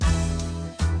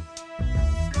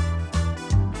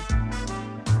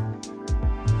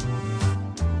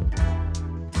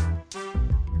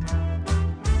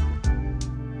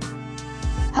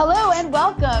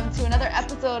and welcome to another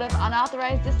episode of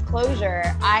Unauthorized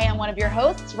Disclosure. I am one of your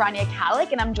hosts, Rania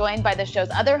Kalik, and I'm joined by the show's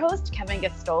other host, Kevin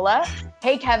Gastola.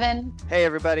 Hey, Kevin. Hey,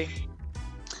 everybody.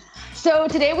 So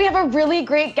today we have a really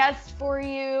great guest for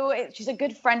you. She's a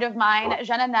good friend of mine,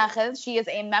 Jana Nachez. She is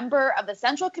a member of the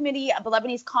Central Committee of the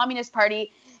Lebanese Communist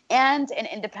Party and an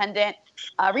independent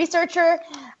researcher.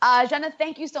 Jana,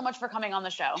 thank you so much for coming on the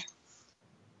show.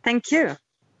 Thank you.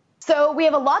 So we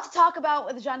have a lot to talk about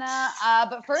with Jana,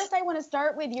 but first I want to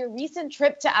start with your recent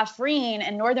trip to Afrin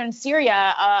in northern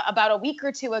Syria about a week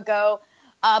or two ago,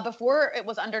 before it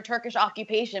was under Turkish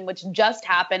occupation, which just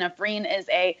happened. Afrin is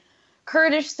a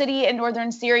Kurdish city in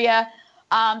northern Syria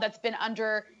that's been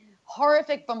under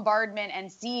horrific bombardment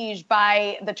and siege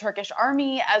by the Turkish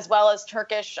army, as well as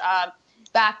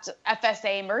Turkish-backed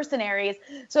FSA mercenaries.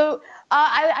 So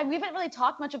we haven't really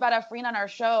talked much about Afrin on our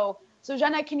show. So,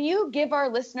 Jana, can you give our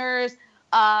listeners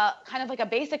kind of like a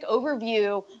basic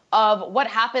overview of what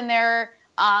happened there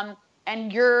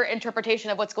and your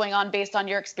interpretation of what's going on based on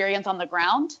your experience on the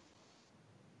ground?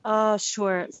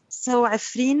 Sure. So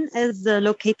Afrin is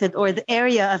located, or the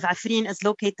area of Afrin is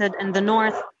located in the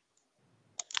north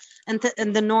and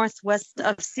in the northwest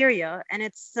of Syria, and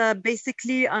it's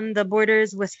basically on the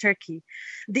borders with Turkey.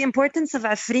 The importance of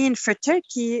Afrin for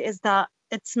Turkey is that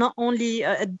it's not only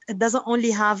it doesn't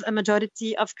only have a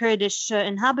majority of Kurdish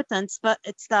inhabitants, but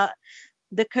it's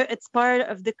part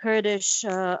of the Kurdish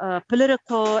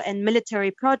political and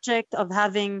military project of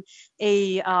having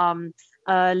a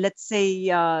let's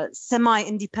say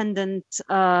semi-independent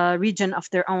region of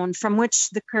their own, from which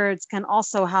the Kurds can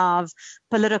also have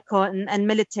political and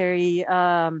military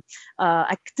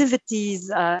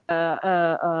activities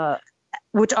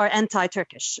which are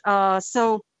anti-Turkish.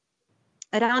 So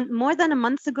around more than a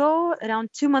month ago, around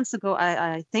 2 months ago,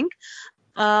 I think,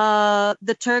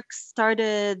 the Turks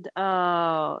started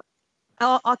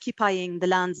occupying the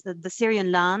lands, the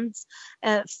Syrian lands,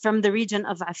 from the region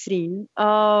of Afrin.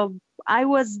 I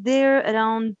was there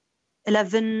around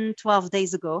 11, 12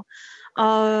 days ago.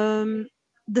 The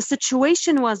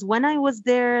situation was, when I was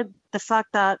there, the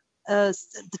fact that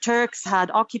the Turks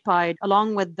had occupied,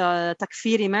 along with the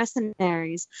Takfiri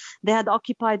mercenaries, they had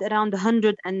occupied around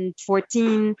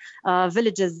 114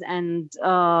 villages and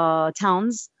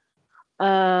towns,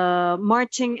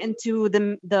 marching into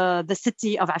the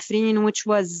city of Afrin, which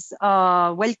was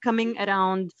welcoming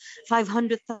around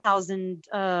 500,000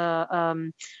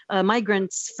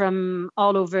 migrants from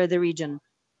all over the region.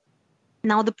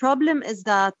 Now, the problem is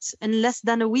that in less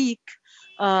than a week,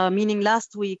 meaning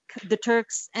last week, the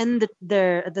Turks and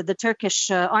the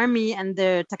Turkish army and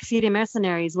the Takfiri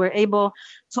mercenaries were able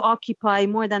to occupy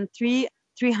more than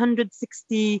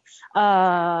 360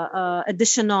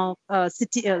 additional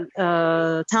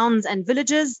towns and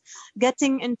villages,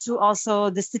 getting into also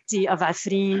the city of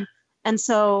Afrin. And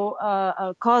so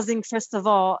causing, first of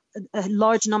all, a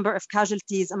large number of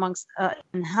casualties amongst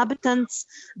inhabitants,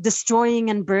 destroying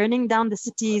and burning down the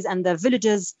cities and the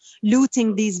villages,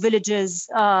 looting these villages,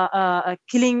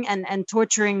 killing and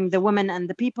torturing the women and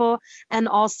the people, and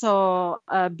also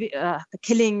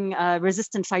killing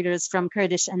resistant fighters from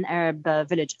Kurdish and Arab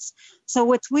villages. So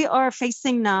what we are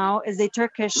facing now is a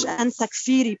Turkish and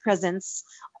Takfiri presence,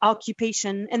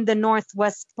 occupation in the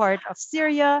northwest part of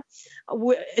Syria,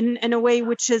 in a way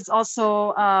which is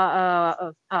also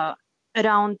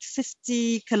around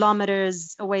 50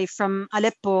 kilometers away from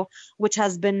Aleppo, which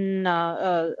has been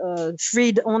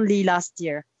freed only last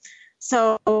year.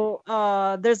 So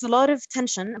there's a lot of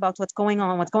tension about what's going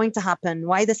on, what's going to happen,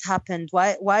 why this happened,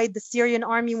 why the Syrian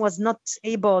army was not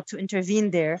able to intervene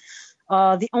there.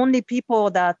 The only,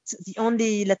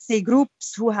 let's say,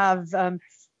 groups who have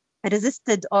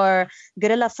resisted are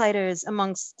guerrilla fighters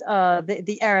amongst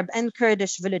the Arab and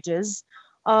Kurdish villages.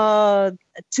 2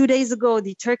 days ago,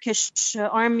 the Turkish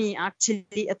army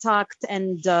actually attacked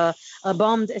and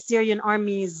bombed a Syrian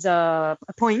army's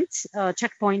checkpoint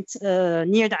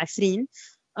near the Afrin.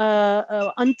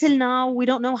 Until now, we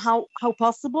don't know how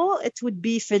possible it would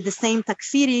be for the same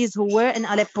Takfiris who were in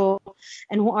Aleppo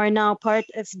and who are now part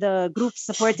of the group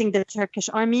supporting the Turkish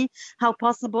army, how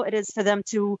possible it is for them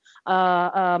to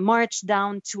march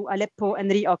down to Aleppo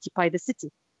and reoccupy the city.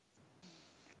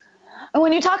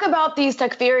 When you talk about these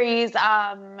Takfiris,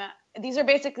 these are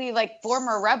basically like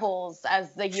former rebels,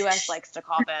 as the U.S. likes to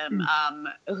call them,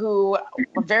 who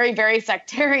were very, very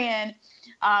sectarian,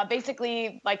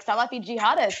 basically like Salafi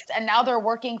jihadists. And now they're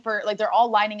working for, like, they're all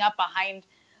lining up behind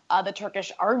the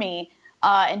Turkish army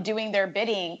and doing their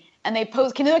bidding. And they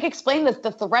pose, can you like explain the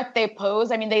threat they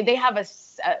pose? I mean, they have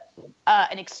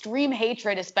an extreme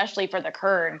hatred, especially for the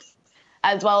Kurds,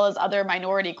 as well as other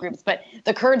minority groups. But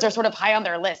the Kurds are sort of high on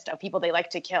their list of people they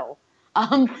like to kill.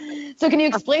 So can you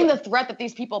explain the threat that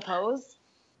these people pose?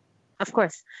 Of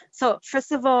course. So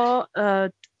first of all,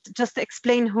 just to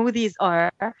explain who these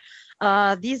are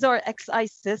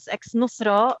ex-ISIS,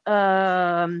 ex-Nusra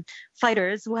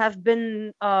fighters who have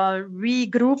been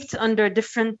regrouped under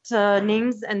different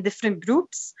names and different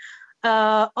groups,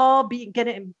 all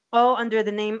under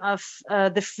the name of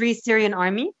the Free Syrian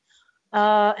Army.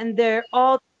 And they're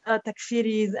all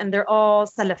takfiris, and they're all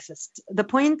Salafist. The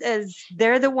point is,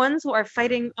 they're the ones who are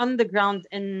fighting on the ground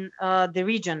in the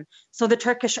region. So the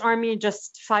Turkish army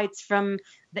just fights from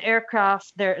the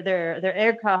aircraft, their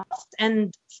aircraft,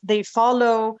 and they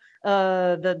follow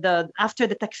after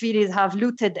the takfiris have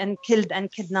looted and killed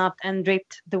and kidnapped and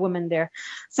raped the women there.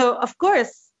 So of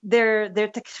course they're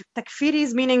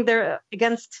takfiris, meaning they're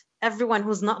against everyone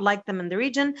who's not like them in the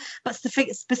region, but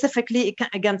specifically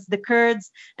against the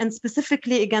Kurds, and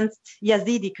specifically against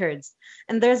Yazidi Kurds.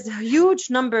 And there's a huge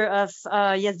number of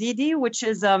Yazidi, which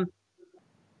is a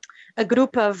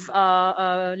group of,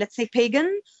 let's say,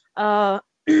 pagan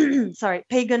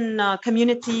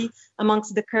community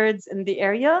amongst the Kurds in the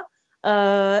area.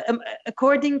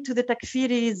 According to the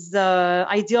Takfiris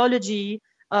ideology,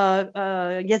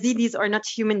 Yazidis are not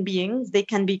human beings. They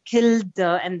can be killed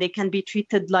and they can be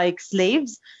treated like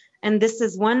slaves. And this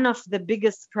is one of the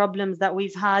biggest problems that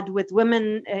we've had with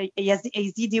women,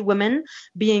 Yazidi women,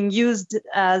 being used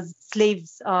as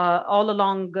slaves all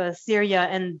along Syria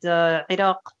and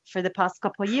Iraq for the past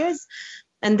couple of years.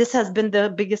 And this has been the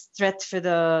biggest threat for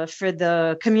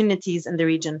the communities in the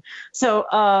region. So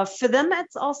for them,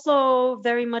 it's also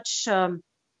very much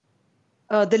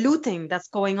the looting that's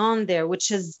going on there,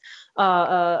 which is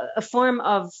a form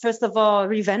of, first of all,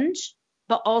 revenge,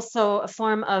 but also a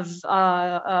form of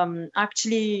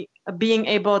actually being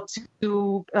able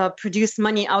to produce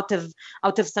money out of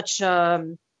such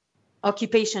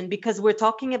occupation, because we're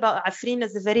talking about Afrin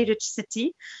as a very rich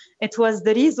city. It was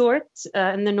the resort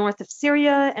in the north of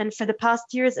Syria, and for the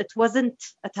past years it wasn't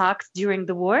attacked during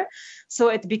the war, so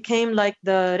it became like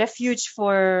the refuge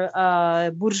for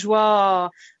bourgeois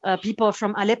people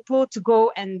from Aleppo to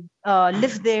go and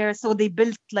live there. So they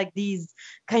built like these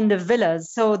kind of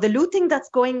villas. So the looting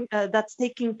that's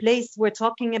taking place, we're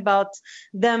talking about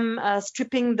them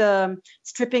stripping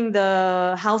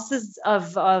the houses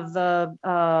of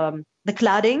the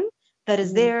cladding that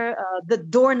is there, the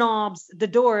doorknobs, the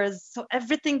doors, so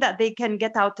everything that they can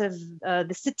get out of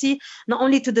the city, not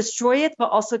only to destroy it, but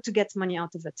also to get money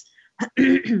out of it.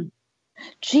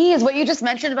 Geez, what you just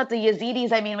mentioned about the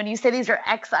Yazidis, I mean, when you say these are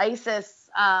ex-ISIS,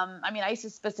 I mean,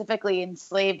 ISIS specifically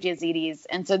enslaved Yazidis.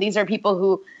 And so these are people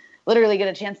who literally get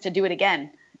a chance to do it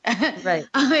again. Right,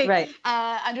 right.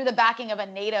 Under the backing of a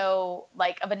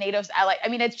NATO's ally. I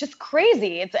mean, it's just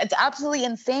crazy. It's absolutely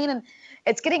insane. And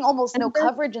it's getting almost no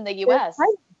coverage in the US.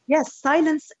 Yes,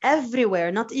 silence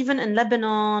everywhere, not even in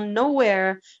Lebanon,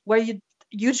 nowhere, where you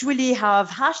usually have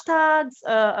hashtags,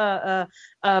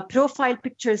 profile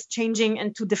pictures changing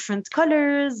into different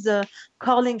colors,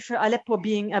 calling for Aleppo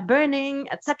being burning,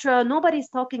 etc. Nobody's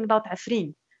talking about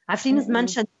Afrin. Afrin is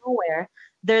mentioned nowhere.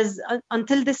 There's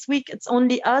until this week, it's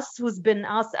only us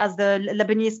as the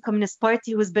Lebanese Communist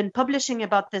Party, who's been publishing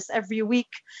about this every week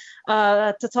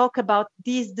to talk about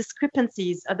these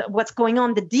discrepancies, what's going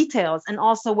on, the details, and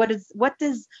also what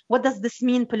does this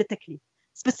mean politically,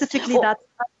 specifically that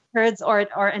Kurds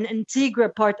are an integral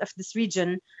part of this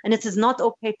region, and it is not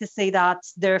okay to say that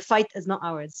their fight is not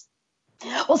ours.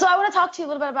 Well, so I want to talk to you a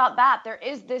little bit about that. There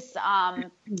is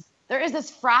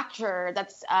this fracture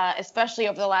that's, especially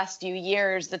over the last few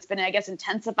years, that's been, I guess,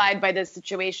 intensified by this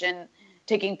situation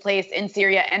taking place in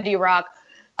Syria and Iraq,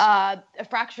 a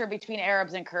fracture between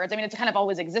Arabs and Kurds. I mean, it's kind of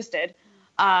always existed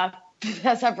for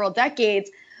several decades,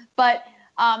 but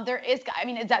there is, I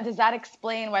mean, does that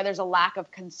explain why there's a lack of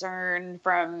concern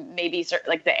from maybe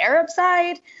like the Arab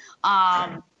side?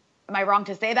 Am I wrong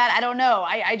to say that? I don't know.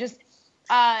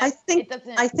 I think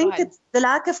it's the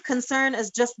lack of concern is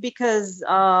just because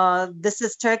this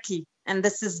is Turkey and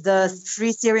this is the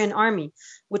Free Syrian Army,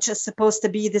 which is supposed to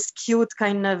be this cute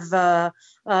kind of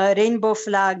rainbow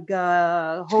flag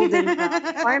holding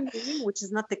army, which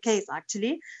is not the case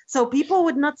actually. So people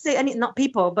would not say not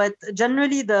people, but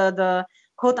generally the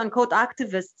quote unquote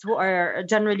activists who are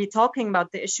generally talking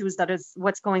about the issues that is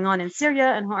what's going on in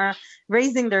Syria, and who are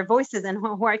raising their voices, and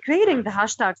who are creating the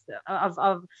hashtags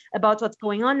of about what's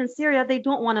going on in Syria, they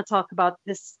don't want to talk about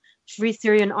this Free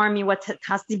Syrian Army, what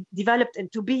has developed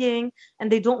into being,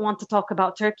 and they don't want to talk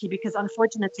about Turkey because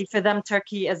unfortunately for them,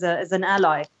 Turkey is an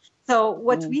ally. So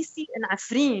what we see in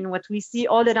Afrin, what we see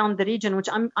all around the region, which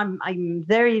I'm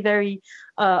very, very,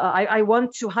 I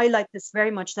want to highlight this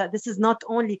very much, that this is not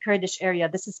only Kurdish area.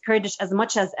 This is Kurdish as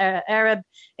much as Arab.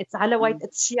 It's Alawite,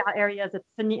 it's Shia areas, it's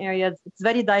Sunni areas. It's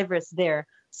very diverse there.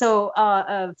 So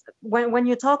when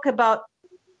you talk about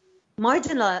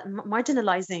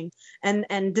marginalizing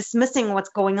and dismissing what's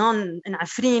going on in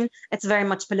Afrin, it's very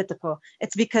much political.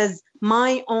 It's because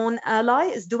my own ally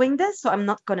is doing this, so I'm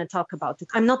not going to talk about it.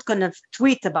 I'm not going to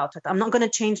tweet about it. I'm not going to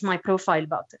change my profile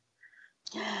about it.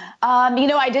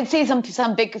 I did see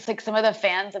some big, like some of the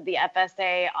fans of the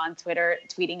FSA on Twitter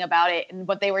tweeting about it, and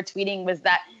what they were tweeting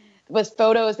was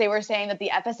photos. They were saying that the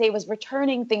FSA was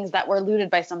returning things that were looted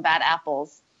by some bad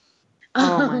apples.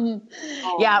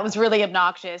 Yeah, it was really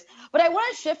obnoxious. But I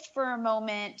want to shift for a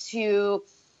moment to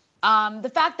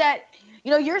the fact that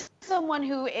you're someone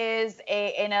who is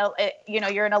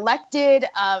you're an elected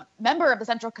member of the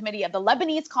Central Committee of the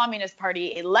Lebanese Communist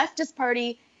Party, a leftist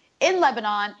party in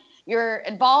Lebanon. You're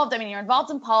involved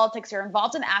in politics. You're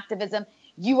involved in activism.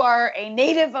 You are a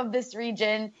native of this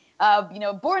region,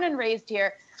 born and raised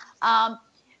here.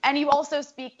 And you also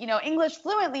speak, English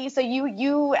fluently. So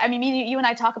you and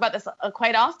I talk about this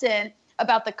quite often,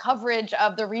 about the coverage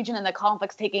of the region and the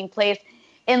conflicts taking place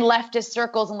in leftist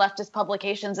circles and leftist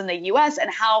publications in the U.S. and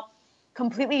how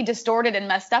completely distorted and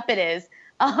messed up it is.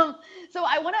 So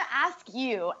I want to ask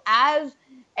you, I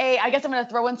guess I'm going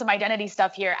to throw in some identity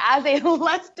stuff here, as a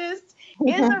leftist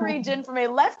in the region from a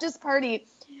leftist party,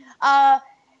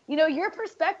 your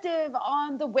perspective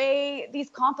on the way these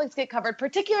conflicts get covered,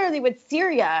 particularly with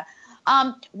Syria.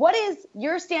 What is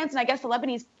your stance, and I guess the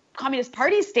Lebanese Communist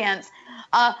Party's stance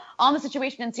on the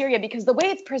situation in Syria? Because the way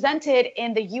it's presented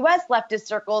in the U.S. leftist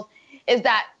circles is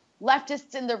that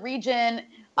leftists in the region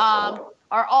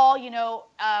are all,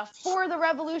 for the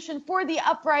revolution, for the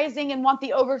uprising, and want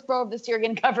the overthrow of the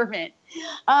Syrian government.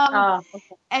 Okay.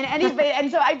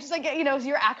 And so I just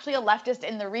you're actually a leftist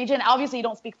in the region. Obviously, you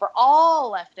don't speak for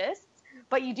all leftists,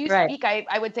 but you do speak,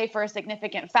 I would say, for a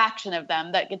significant faction of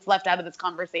them that gets left out of this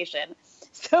conversation.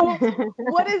 So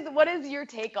what is your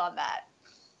take on that?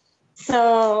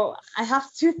 So I have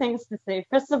two things to say.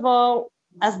 First of all,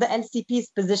 as the LCP's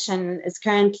position is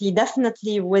currently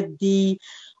definitely with the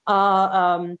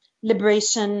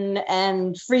liberation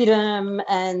and freedom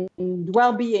and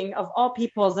well-being of all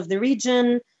peoples of the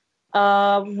region.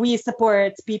 We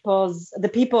support the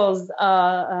people's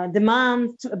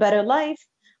demand to a better life.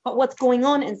 But what's going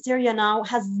on in Syria now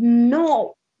has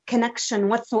no connection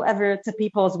whatsoever to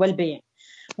people's well-being.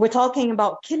 We're talking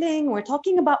about killing. We're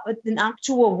talking about an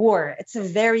actual war. It's a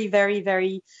very, very,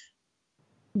 very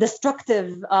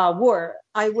destructive war.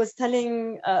 I was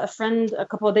telling a friend a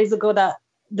couple of days ago that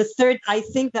I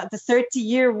think that the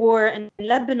 30-year war in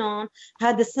Lebanon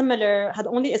had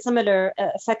only a similar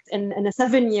effect in a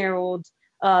 7-year-old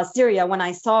Syria when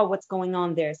I saw what's going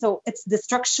on there. So it's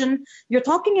destruction. You're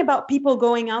talking about people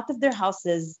going out of their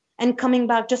houses and coming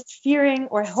back just fearing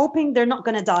or hoping they're not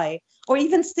going to die, or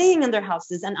even staying in their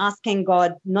houses and asking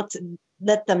God not to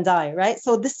let them die, right?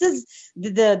 So this is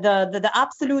the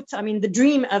absolute, the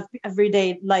dream of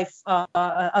everyday life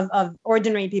of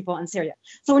ordinary people in Syria.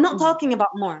 So we're not talking about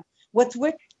more. What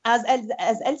we're, as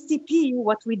LCP,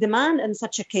 what we demand in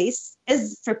such a case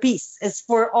is for peace, is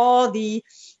for all the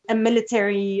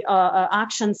military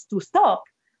actions to stop,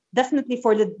 definitely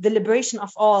for the liberation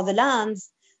of all the lands.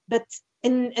 But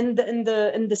in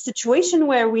the situation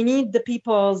where we need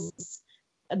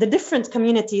the different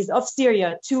communities of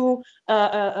Syria to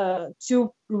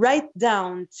write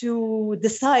down, to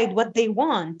decide what they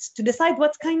want, to decide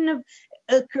what kind of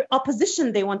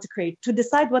opposition they want to create, to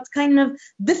decide what kind of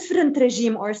different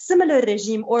regime or similar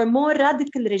regime or more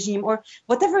radical regime or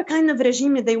whatever kind of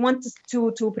regime they want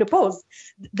to propose.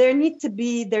 There needs to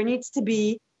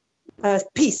be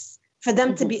peace for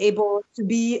them to be able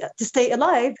to stay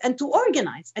alive and to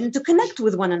organize and to connect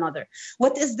with one another.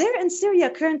 What is there in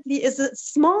Syria currently is a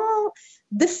small,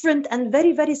 different and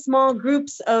very, very small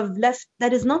groups of left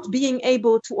that is not being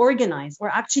able to organize or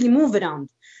actually move around.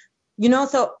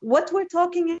 So what we're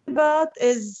talking about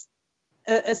is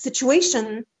a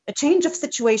situation, a change of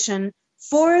situation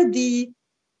for the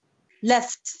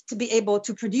left to be able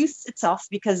to produce itself,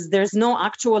 because there's no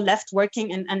actual left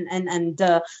working and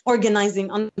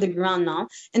organizing on the ground now,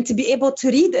 and to be able to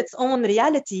read its own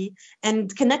reality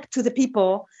and connect to the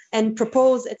people and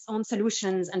propose its own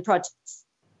solutions and projects.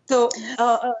 So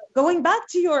going back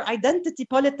to your identity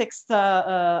politics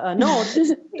note,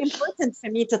 it's important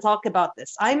for me to talk about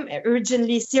this. I'm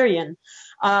originally Syrian.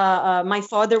 My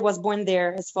father was born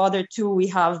there. His father too.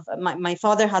 My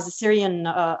father has a Syrian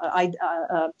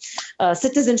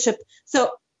citizenship.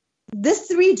 So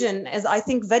this region is, I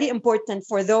think, very important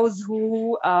for those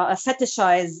who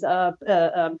fetishize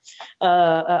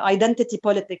identity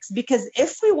politics. Because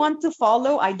if we want to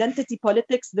follow identity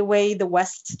politics the way the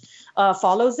West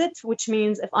follows it, which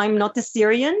means if I'm not a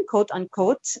Syrian, quote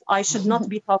unquote, I should not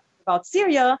be talking about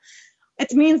Syria.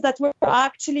 It means that we're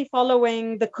actually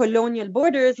following the colonial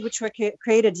borders which were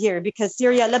created here, because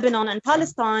Syria, Lebanon, and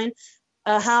Palestine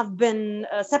have been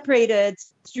separated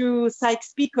through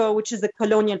Sykes-Picot, which is a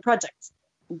colonial project.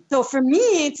 So for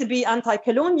me to be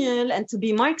anti-colonial and to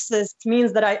be Marxist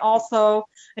means that I also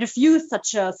refuse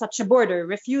such a border,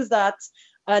 refuse that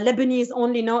Lebanese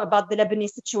only know about the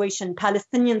Lebanese situation,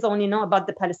 Palestinians only know about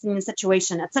the Palestinian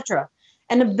situation, etc.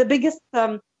 And the biggest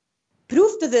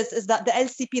proof to this is that the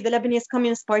LCP, the Lebanese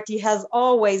Communist Party, has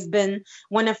always been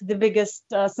one of the biggest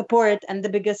support and the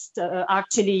biggest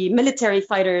actually military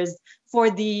fighters for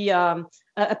the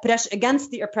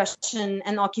against the oppression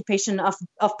and occupation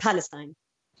of Palestine.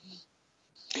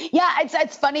 Yeah,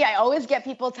 it's funny. I always get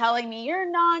people telling me, you're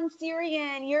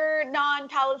non-Syrian, you're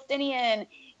non-Palestinian,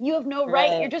 you have no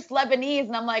right, you're just Lebanese.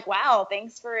 And I'm like, wow,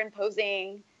 thanks for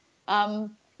imposing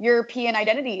European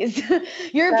identities,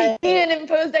 European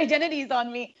imposed identities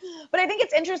on me. But I think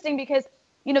it's interesting because,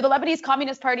 you know, the Lebanese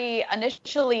Communist Party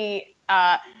initially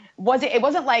it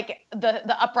wasn't like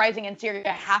the uprising in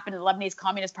Syria happened. The Lebanese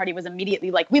Communist Party was immediately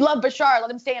like, we love Bashar,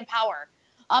 let him stay in power.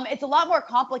 It's a lot more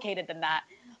complicated than that.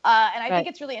 And I think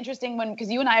it's really interesting because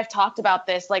you and I have talked about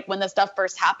this, like when the stuff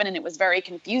first happened and it was very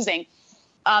confusing.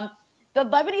 The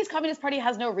Lebanese Communist Party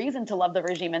has no reason to love the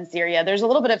regime in Syria. There's a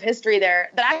little bit of history there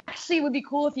that actually would be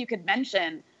cool if you could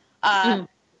mention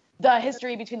the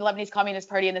history between the Lebanese Communist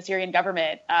Party and the Syrian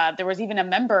government. There was even a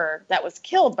member that was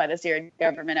killed by the Syrian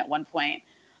government at one point.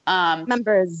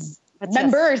 Members.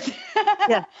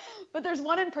 Yeah. But there's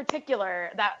one in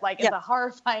particular that is a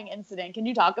horrifying incident. Can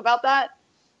you talk about that?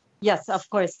 Yes, of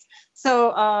course.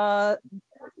 So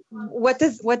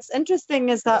what's interesting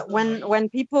is that when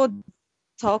people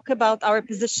talk about our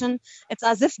position, it's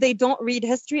as if they don't read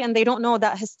history and they don't know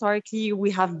that historically we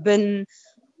have been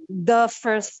the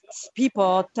first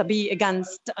people to be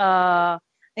against the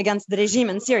regime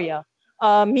in Syria,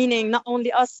 meaning not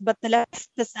only us, but the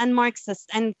leftists and Marxists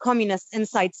and communists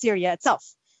inside Syria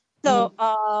itself. So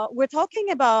we're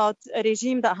talking about a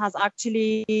regime that has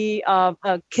actually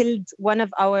killed one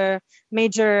of our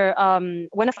major,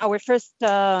 our first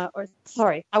general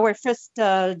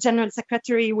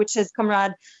secretary, which is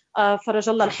Comrade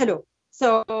Farajallah Al-Hilo.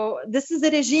 So this is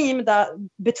a regime that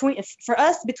between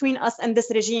us and this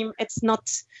regime, it's not,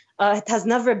 it has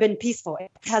never been peaceful.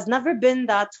 It has never been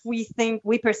that we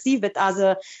perceive it as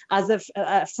a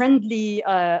friendly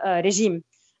regime.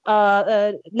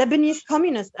 Lebanese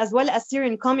communists as well as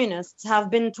Syrian communists have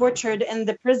been tortured in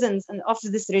the prisons of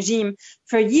this regime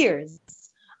for years,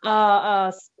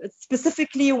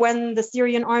 specifically when the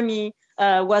Syrian army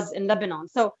was in Lebanon.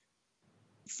 So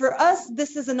for us,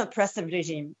 this is an oppressive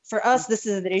regime. For us, this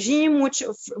is a regime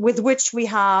with which we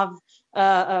have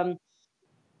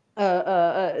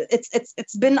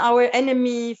it's been our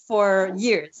enemy for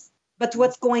years. But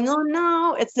what's going on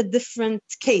now, it's a different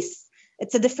case.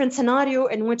 It's a different scenario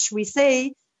in which we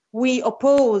say we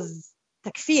oppose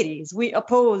takfiris, we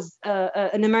oppose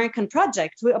an American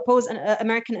project, we oppose an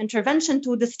American intervention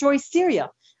to destroy Syria.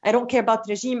 I don't care about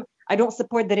the regime. I don't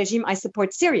support the regime. I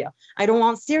support Syria. I don't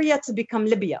want Syria to become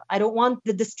Libya. I don't want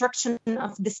the destruction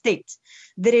of the state.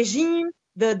 The regime,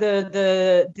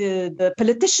 the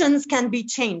politicians can be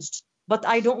changed, but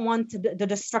I don't want the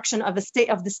destruction of the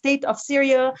state of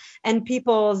Syria and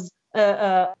people's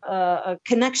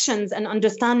connections and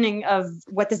understanding of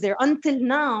what is there. Until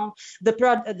now,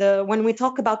 when we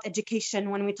talk about education,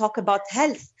 when we talk about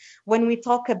health, when we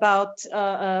talk about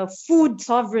food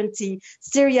sovereignty,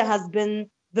 Syria has been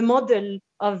the model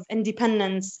of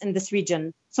independence in this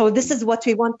region. So this is what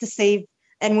we want to save,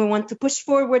 and we want to push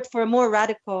forward for a more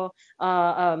radical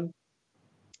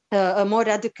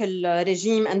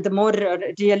regime and a more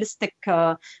realistic,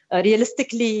 or a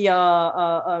regime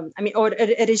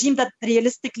that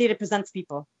realistically represents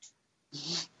people.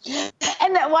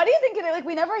 And why do you think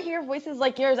we never hear voices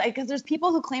like yours? Because there's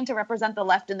people who claim to represent the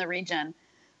left in the region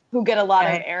who get a lot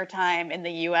of airtime in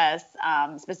the U.S.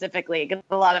 Specifically, get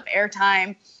a lot of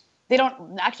airtime. They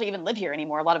don't actually even live here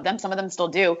anymore. A lot of them, some of them still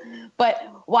do. But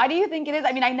why do you think it is?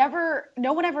 I mean,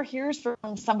 no one ever hears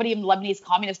from somebody in the Lebanese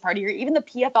Communist Party or even the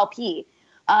PFLP.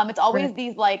 It's always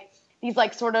these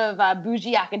sort of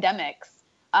bougie academics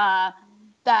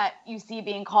that you see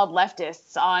being called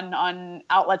leftists on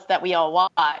outlets that we all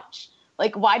watch.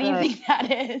 Like, why do you think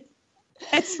that is?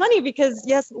 It's funny because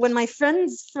yes, when my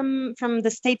friends from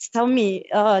the States tell me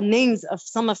names of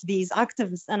some of these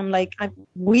activists, and I'm like,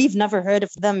 we've never heard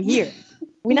of them here.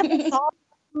 We never saw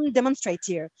them demonstrate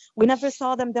here. We never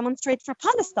saw them demonstrate for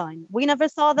Palestine. We never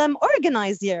saw them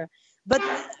organize here. But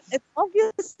it's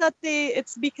obvious that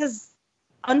it's because,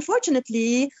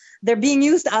 unfortunately, they're being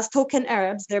used as token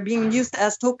Arabs. They're being used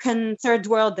as token third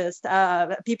worldist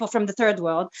people from the third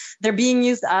world. They're being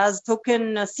used as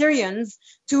token Syrians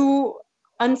to,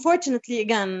 unfortunately,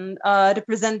 again,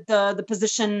 represent the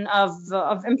position of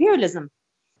imperialism.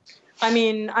 I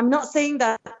mean, I'm not saying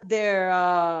that they're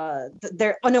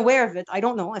unaware of it. I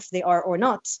don't know if they are or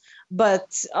not,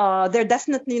 but they're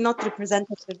definitely not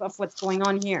representative of what's going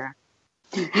on here.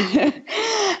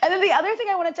 And then the other thing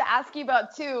I wanted to ask you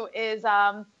about too is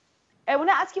I want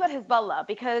to ask you about Hezbollah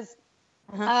because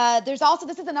there's also,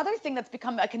 this is another thing that's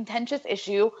become a contentious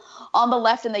issue on the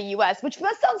left in the U.S., which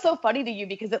must sound so funny to you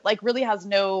because it like really has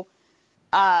no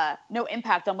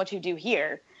impact on what you do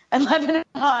here in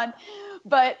Lebanon.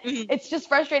 But it's just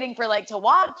frustrating for like to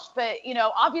watch. But you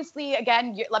know, obviously,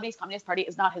 again, Lebanese Communist Party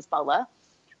is not Hezbollah.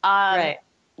 Right.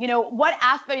 You know, what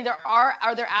aspect there are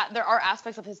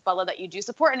aspects of Hezbollah that you do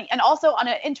support, and also on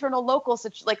an internal local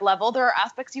level, there are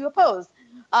aspects you oppose.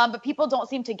 But people don't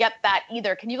seem to get that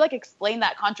either. Can you like explain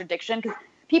that contradiction? Because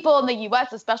people in the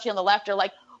U.S., especially on the left, are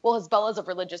like, well, Hezbollah is a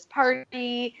religious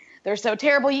party. They're so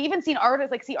terrible. You even see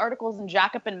articles in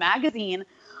Jacobin magazine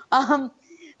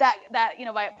that you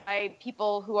know by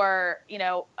people who are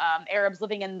Arabs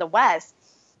living in the West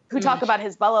who talk about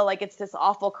Hezbollah like it's this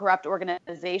awful corrupt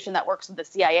organization that works with the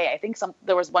CIA. I think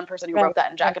there was one person who wrote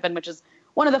that in Jacobin, which is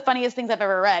one of the funniest things I've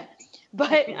ever read.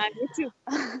 But me too.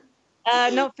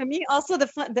 No, for me also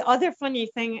the other funny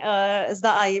thing is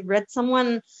that I read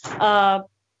someone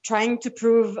trying to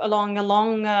prove along a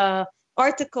long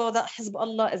article that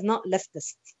Hezbollah is not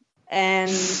leftist.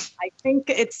 And I think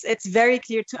it's very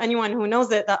clear to anyone who knows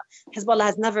it that Hezbollah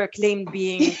has never claimed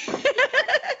being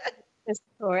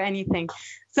or anything.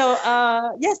 So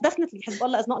yes, definitely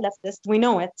Hezbollah is not leftist. We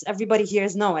know it. Everybody here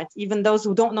know it. Even those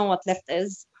who don't know what left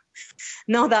is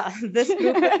know that this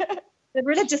group is a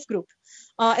religious group.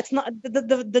 It's not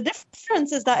the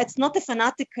difference is that it's not a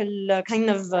fanatical kind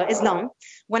of Islam.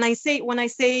 When I say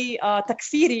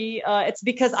takfiri, it's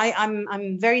because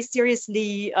I'm very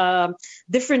seriously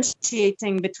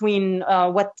differentiating between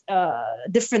what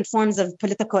different forms of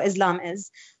political Islam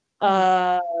is.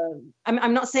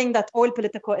 I'm not saying that all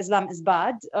political Islam is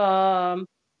bad.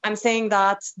 I'm saying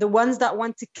that the ones that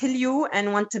want to kill you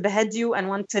and want to behead you and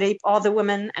want to rape all the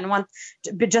women and want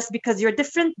just because you're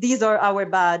different, these are our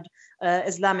bad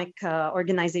Islamic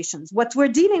organizations. What we're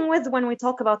dealing with when we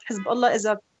talk about Hezbollah is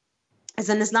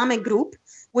an Islamic group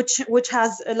which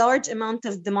has a large amount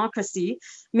of democracy,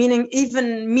 meaning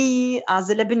even me as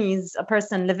a Lebanese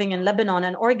person living in Lebanon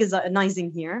and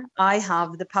organizing here, I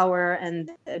have the power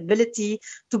and ability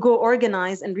to go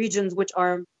organize in regions which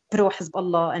are pro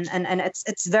Hezbollah, and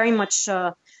it's very much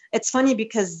it's funny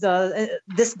because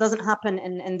this doesn't happen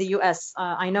in the US.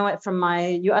 I know it from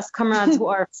my US comrades who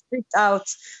are freaked out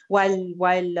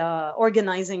while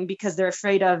organizing because they're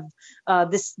afraid of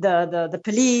the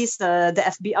police, the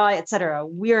FBI, etc.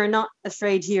 We are not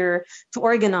afraid here to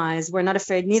organize. We're not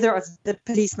afraid neither of the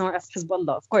police nor of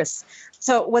Hezbollah, of course.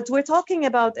 So what we're talking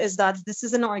about is that this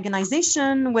is an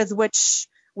organization with which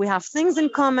we have things in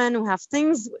common. We have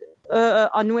things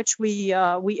on which we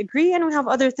agree, and we have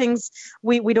other things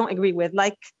we don't agree with,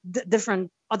 like different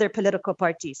other political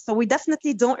parties. So we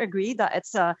definitely don't agree that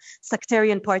it's a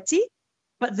sectarian party,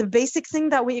 but the basic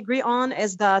thing that we agree on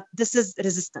is that this is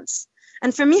resistance.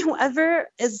 And for me, whoever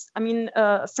is,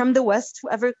 from the West,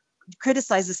 whoever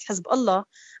criticizes Hezbollah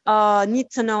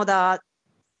need to know that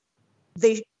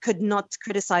they could not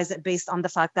criticize it based on the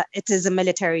fact that it is a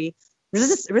military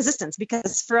resistance,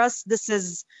 because for us this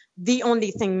is the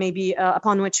only thing maybe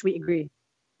upon which we agree.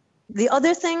 The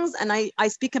other things, and I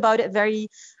speak about it very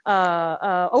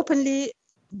openly,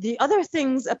 the other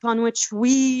things upon which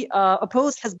we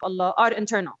oppose Hezbollah are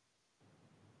internal,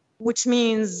 which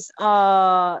means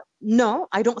no,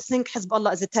 I don't think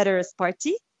Hezbollah is a terrorist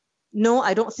party. No,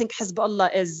 I don't think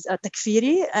Hezbollah is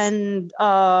takfiri, and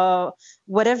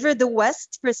whatever the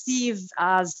West perceives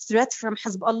as threat from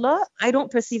Hezbollah, I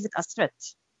don't perceive it as threat.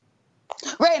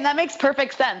 Right, and that makes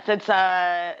perfect sense. It's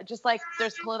just like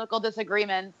there's political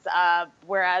disagreements,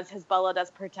 whereas Hezbollah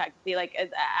does protect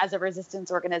as a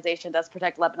resistance organization, does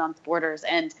protect Lebanon's borders.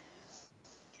 And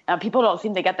People don't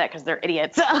seem to get that because they're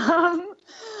idiots.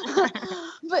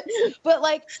 But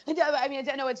like, I mean,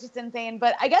 I know it's just insane.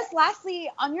 But I guess lastly,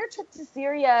 on your trip to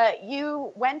Syria,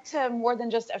 you went to more than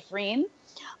just Afrin.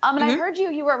 And I heard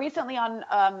you were recently on,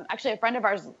 actually a friend of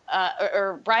ours,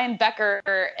 or Brian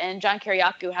Becker and John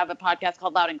Kiriakou have a podcast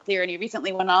called Loud and Clear. And you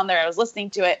recently went on there. I was listening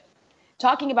to it,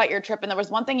 talking about your trip. And there was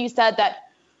one thing you said that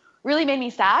really made me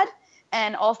sad,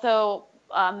 and also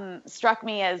struck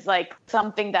me as like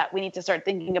something that we need to start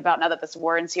thinking about now that this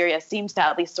war in Syria seems to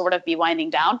at least sort of be winding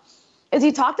down, is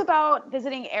you talked about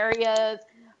visiting areas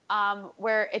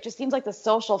where it just seems like the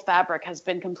social fabric has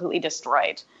been completely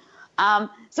destroyed.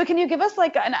 So can you give us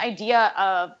like an idea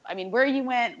of, I mean, where you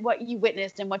went, what you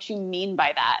witnessed, and what you mean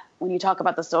by that when you talk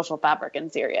about the social fabric in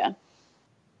Syria?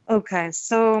 Okay,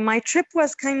 so my trip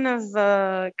was kind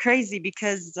of crazy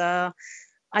because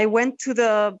I went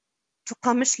to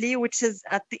Qamishli, which is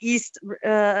at the east,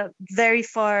 very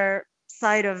far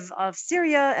side of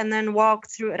Syria, and then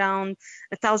walked through around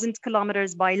 1,000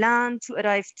 kilometers by land to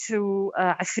arrive to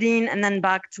Afrin, and then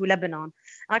back to Lebanon.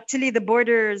 Actually, the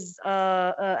borders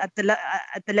at the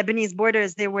Lebanese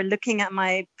borders, they were looking at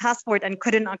my passport and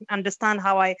couldn't understand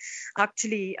how I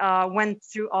actually went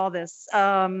through all this.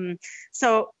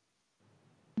 So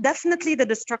definitely, the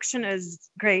destruction is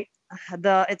great.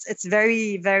 It's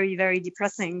very, very, very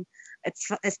depressing.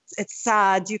 It's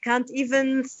sad. You can't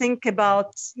even think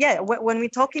about, when we're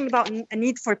talking about a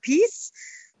need for peace,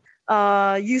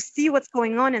 you see what's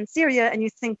going on in Syria and you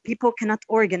think people cannot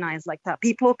organize like that.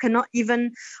 People cannot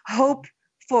even hope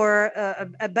for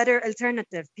a better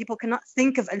alternative. People cannot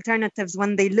think of alternatives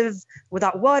when they live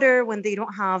without water, when they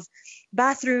don't have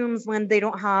bathrooms, when they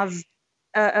don't have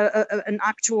an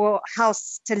actual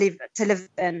house to live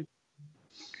in.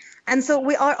 And so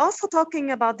we are also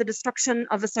talking about the destruction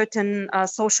of a certain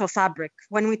social fabric.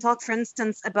 When we talk, for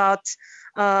instance, about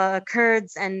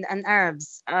Kurds and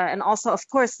Arabs, and also, of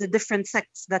course, the different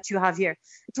sects that you have here.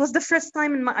 It was the first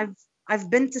time I've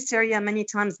been to Syria many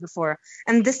times before,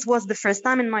 and this was the first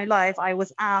time in my life I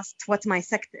was asked what my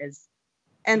sect is.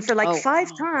 And for like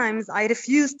 5 times, I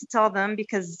refused to tell them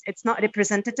because it's not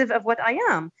representative of what I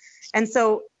am. And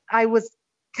so I was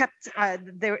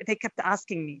they kept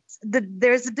asking me.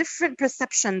 There's a different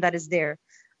perception that is there.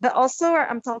 But also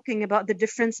I'm talking about the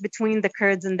difference between the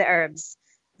Kurds and the Arabs.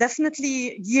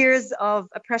 Definitely years of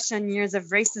oppression, years of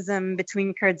racism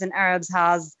between Kurds and Arabs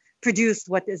has produced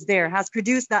what is there, has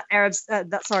produced that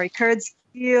Kurds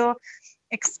feel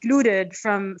excluded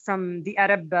from the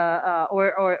Arab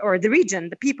or the region,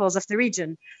 the peoples of the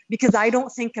region, because I don't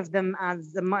think of them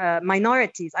as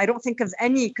minorities. I don't think of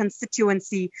any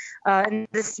constituency in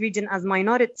this region as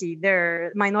minority.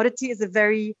 Their minority is a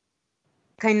very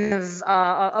kind of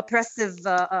oppressive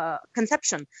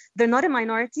conception. They're not a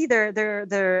minority.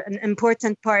 They're an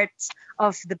important part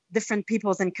of the different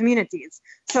peoples and communities.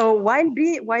 So while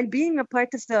being a part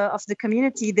of the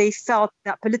community, they felt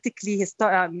that politically,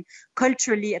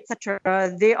 culturally, etc.,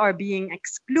 they are being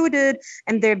excluded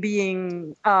and they're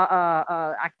being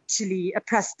actually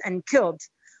oppressed and killed.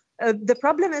 The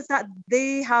problem is that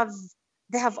they have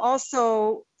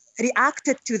also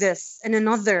reacted to this in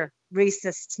another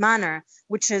racist manner,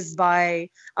 which is by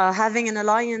having an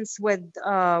alliance with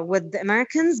the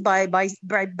Americans, by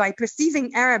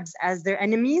perceiving Arabs as their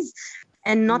enemies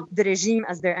and not the regime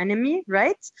as their enemy,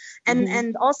 right?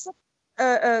 And also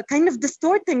kind of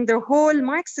distorting their whole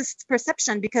Marxist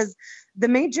perception, because the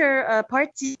major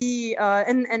party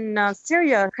in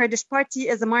Syria, Kurdish party,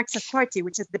 is a Marxist party,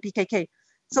 which is the PKK.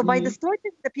 So by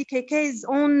distorting the PKK's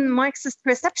own Marxist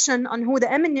perception on who the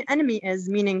enemy is,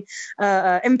 meaning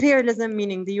imperialism,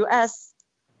 meaning the US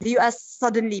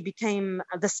suddenly became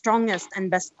the strongest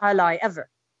and best ally ever.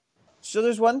 So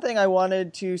there's one thing I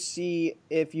wanted to see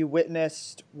if you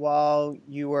witnessed while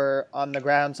you were on the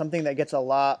ground, something that gets a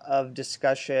lot of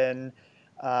discussion.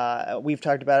 We've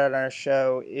talked about it on our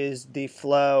show, is the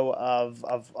flow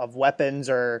of weapons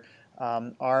or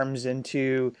arms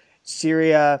into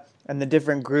Syria and the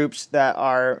different groups that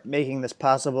are making this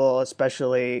possible,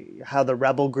 especially how the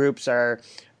rebel groups are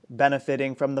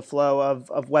benefiting from the flow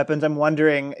of weapons. I'm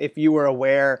wondering if you were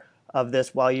aware of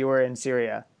this while you were in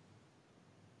Syria.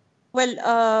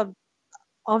 Well,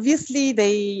 obviously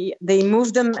they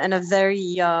moved them in a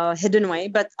very hidden way,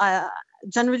 but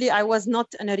generally I was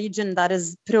not in a region that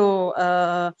is pro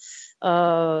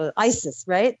ISIS,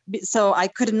 right? So I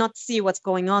could not see what's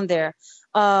going on there.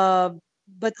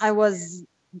 But I was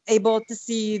able to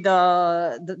see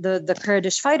the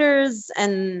Kurdish fighters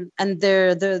and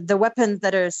the weapons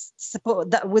that are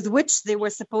with which they were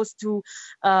supposed to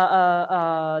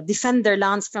defend their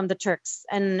lands from the Turks,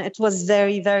 and it was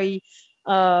very, very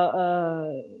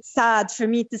sad for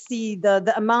me to see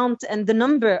the amount and the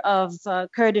number of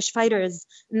Kurdish fighters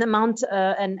and the amount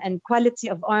and quality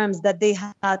of arms that they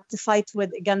had to fight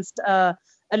with against a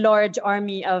large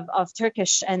army of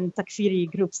Turkish and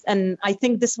Takfiri groups. And I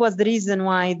think this was the reason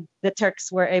why the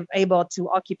Turks were able to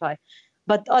occupy.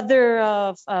 But other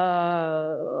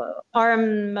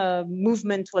arm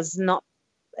movement was not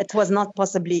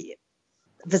possibly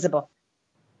visible.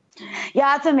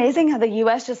 Yeah, it's amazing how the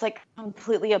U.S. just like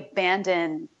completely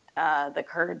abandoned the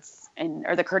Kurds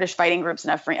or the Kurdish fighting groups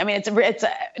in Afrin. I mean, it's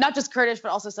not just Kurdish,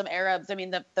 but also some Arabs. I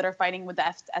mean, that are fighting with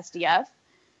the SDF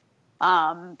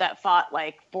that fought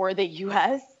like for the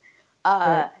U.S.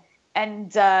 Right.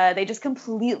 And they just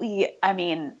completely, I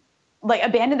mean, like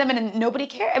abandoned them, and nobody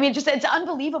cares. I mean, it's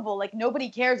unbelievable. Like nobody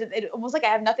cares. It almost like I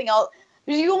have nothing else.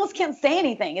 You almost can't say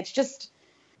anything. It's just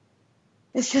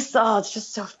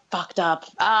so fucked up.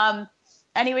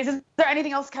 Anyways, is there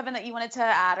anything else, Kevin, that you wanted to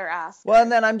add or ask? Well,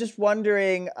 and then I'm just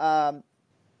wondering,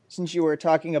 since you were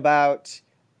talking about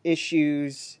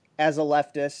issues as a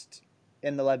leftist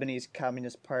in the Lebanese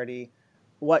Communist Party,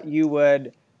 what you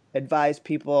would advise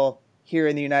people here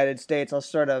in the United States. I'll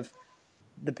sort of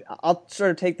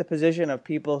take the position of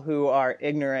people who are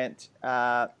ignorant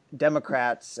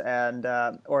Democrats and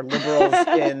or liberals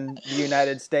in the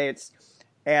United States.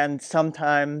 And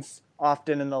sometimes,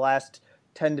 often in the last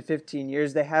 10 to 15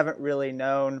 years, they haven't really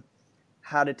known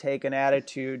how to take an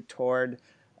attitude toward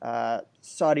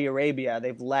Saudi Arabia.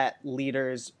 They've let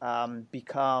leaders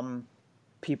become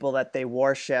people that they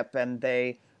worship, and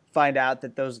they find out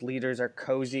that those leaders are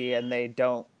cozy and they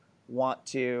don't want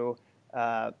to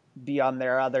be on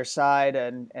their other side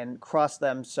and cross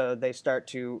them. So they start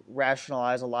to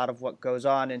rationalize a lot of what goes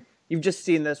on. And you've just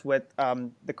seen this with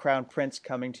the Crown Prince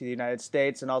coming to the United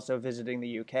States and also visiting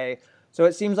the UK. So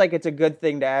it seems like it's a good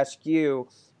thing to ask you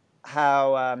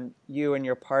how you and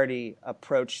your party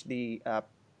approach the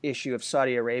issue of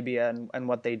Saudi Arabia and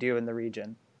what they do in the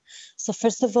region. So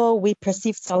first of all, we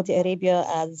perceive Saudi Arabia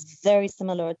as very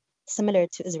similar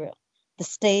to Israel. The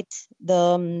state,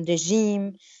 the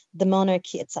regime, the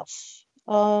monarchy itself.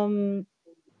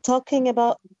 Talking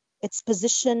about its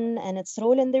position and its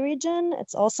role in the region,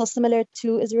 it's also similar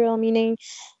to Israel, meaning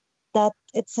that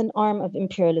it's an arm of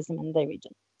imperialism in the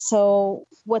region. So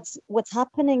what's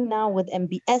happening now with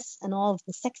MBS and all of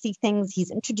the sexy things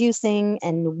he's introducing,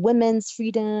 and women's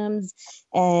freedoms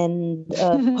and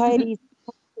parties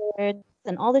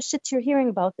and all the shit you're hearing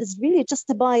about, is really just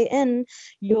to buy in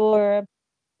your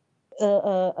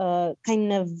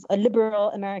kind of a liberal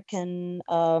American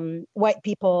white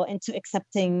people into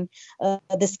accepting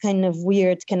this kind of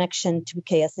weird connection to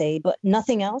KSA, but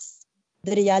nothing else.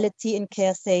 The reality in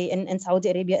KSA in Saudi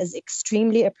Arabia is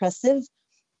extremely oppressive.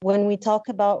 When we talk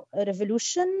about a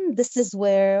revolution, this is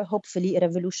where hopefully a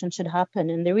revolution should happen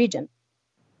in the region.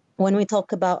 When we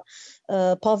talk about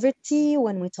poverty,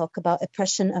 when we talk about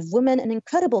oppression of women, an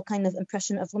incredible kind of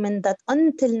oppression of women that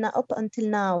up until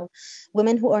now,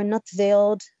 women who are not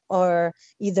veiled are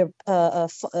either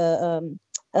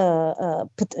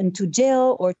put into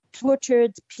jail or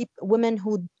tortured. Women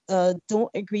who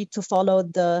don't agree to follow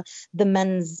the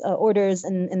men's orders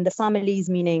in the families,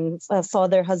 meaning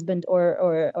father, husband,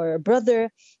 or brother.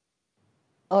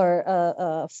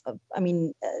 Or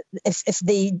if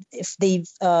they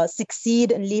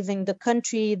succeed in leaving the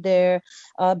country, they're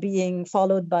being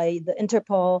followed by the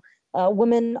Interpol.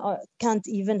 Women can't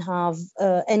even have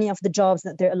any of the jobs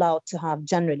that they're allowed to have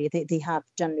generally. They have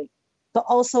generally. But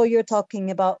also you're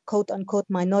talking about quote unquote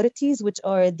minorities, which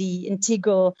are the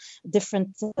integral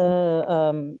different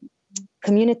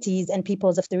communities and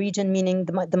peoples of the region, meaning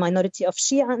the minority of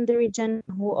Shia in the region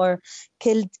who are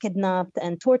killed, kidnapped,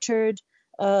 and tortured.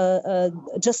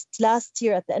 Just last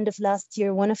year, at the end of last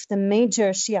year, one of the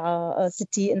major Shia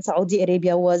city in Saudi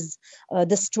Arabia was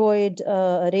destroyed,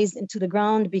 razed into the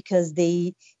ground because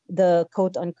the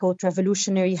quote unquote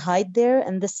revolutionary hide there,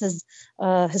 and this is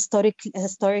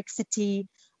historic city.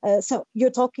 So you're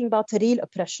talking about a real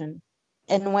oppression,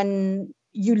 and when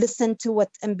you listen to what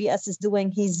MBS is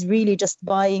doing, he's really just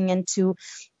buying into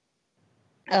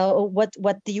what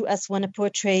the US want to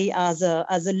portray as a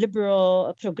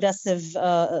liberal, progressive,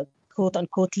 quote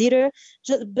unquote leader.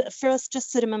 First,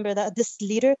 just to remember that this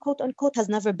leader, quote unquote, has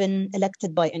never been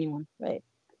elected by anyone, right?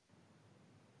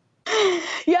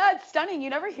 Yeah, it's stunning. You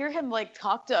never hear him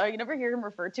you never hear him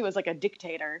referred to as like a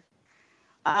dictator.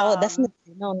 Oh,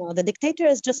 definitely. No. The dictator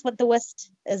is just what the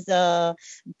West is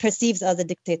perceives as a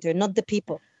dictator, not the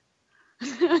people.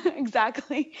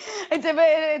 Exactly. It's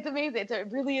amazing.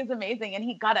 It really is amazing. And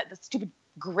he got the stupid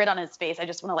grit on his face. I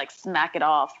just want to like smack it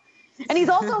off. And he's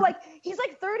also like, he's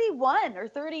like 31 or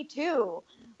 32.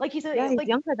 Like he's Yeah, he's like,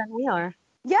 younger than we are.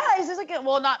 yeah, he's just like, yeah,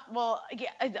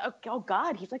 oh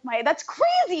God, he's like that's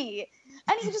crazy.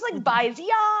 And he just like buys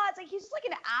yachts. Like he's just like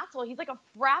an asshole. He's like a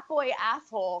frat boy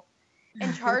asshole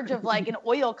in charge of like an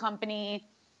oil company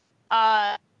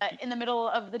in the middle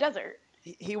of the desert.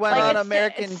 He went on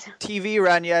American TV,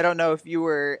 Rania. I don't know if you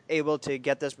were able to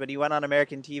get this, but he went on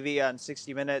American TV on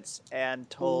 60 Minutes and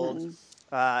told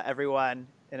everyone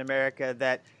in America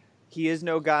that he is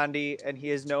no Gandhi and he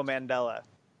is no Mandela.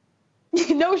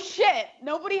 No shit.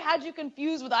 Nobody had you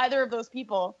confused with either of those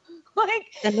people.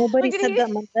 And nobody said that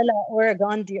Mandela or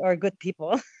Gandhi are good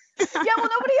people. Yeah, well,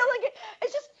 nobody like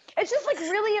it's just like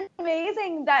really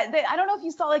amazing that I don't know if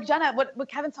you saw like Jenna what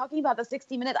Kevin's talking about, the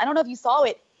 60 Minutes. I don't know if you saw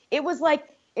it. It was like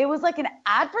an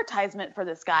advertisement for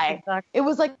monarchy. Exactly. It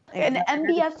was like an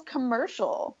MBS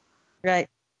commercial. Right.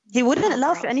 He wouldn't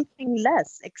allow for anything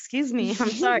less. Excuse me. I'm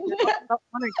sorry. About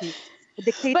monarchy. The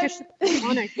dictatorship of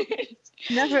monarchy.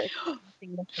 Never.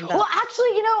 Well, actually,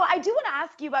 I do want to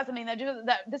ask you about something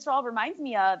that this all reminds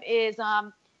me of is,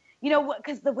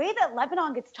 because the way that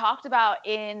Lebanon gets talked about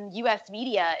in U.S.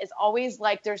 media is always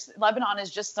like Lebanon is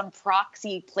just some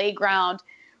proxy playground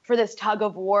for this tug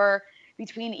of war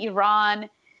between Iran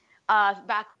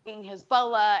backing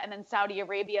Hezbollah and then Saudi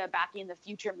Arabia backing the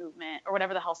Future Movement or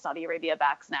whatever the hell Saudi Arabia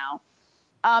backs now.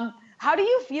 How do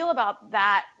you feel about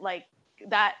that, like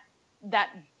that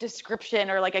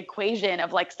description or like equation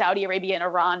of like Saudi Arabia and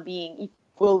Iran being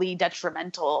equally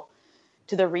detrimental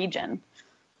to the region?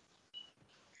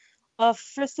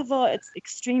 First of all, it's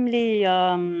extremely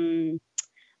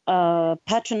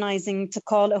patronizing to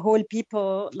call a whole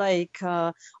people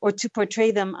or to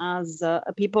portray them as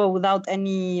a people without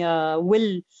any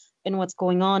will in what's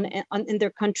going on in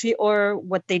their country or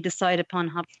what they decide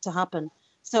upon to happen.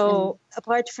 So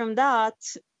apart from that,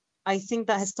 I think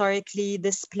that historically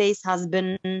this place has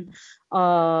been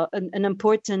has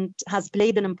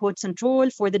played an important role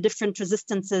for the different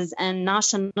resistances and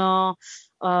national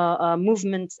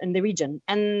movements in the region.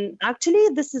 And actually,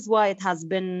 this is why it has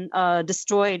been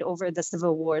destroyed over the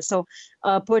civil war. So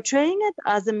portraying it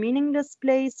as a meaningless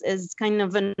place is kind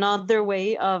of another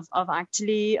way of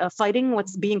actually fighting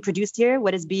what's being produced here,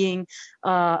 what is being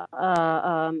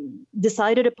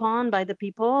decided upon by the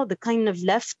people, the kind of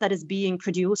left that is being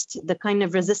produced, the kind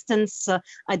of resistance,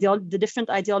 the different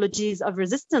ideologies of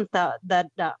resistance that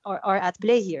are at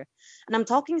play here. And I'm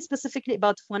talking specifically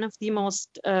about one of the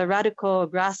most radical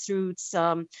grassroots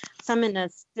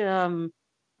feminist,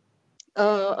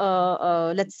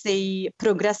 let's say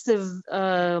progressive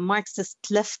Marxist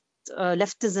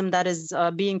leftism that is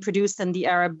being produced in the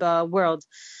Arab world.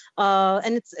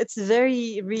 And it's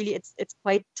very, really, it's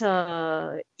quite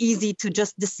easy to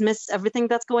just dismiss everything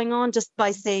that's going on just by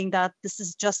saying that this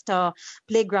is just a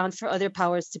playground for other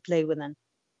powers to play within.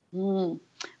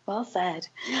 Well said.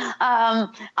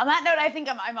 On that note, I think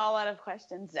I'm all out of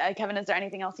questions. Kevin, is there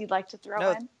anything else you'd like to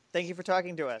throw in? Thank you for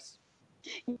talking to us.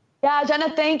 Yeah,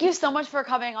 Jenna, thank you so much for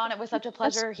coming on. It was such a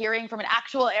pleasure hearing from an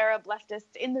actual Arab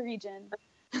leftist in the region.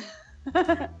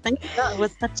 Thank you. It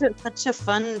was such a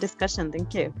fun discussion.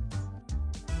 Thank you.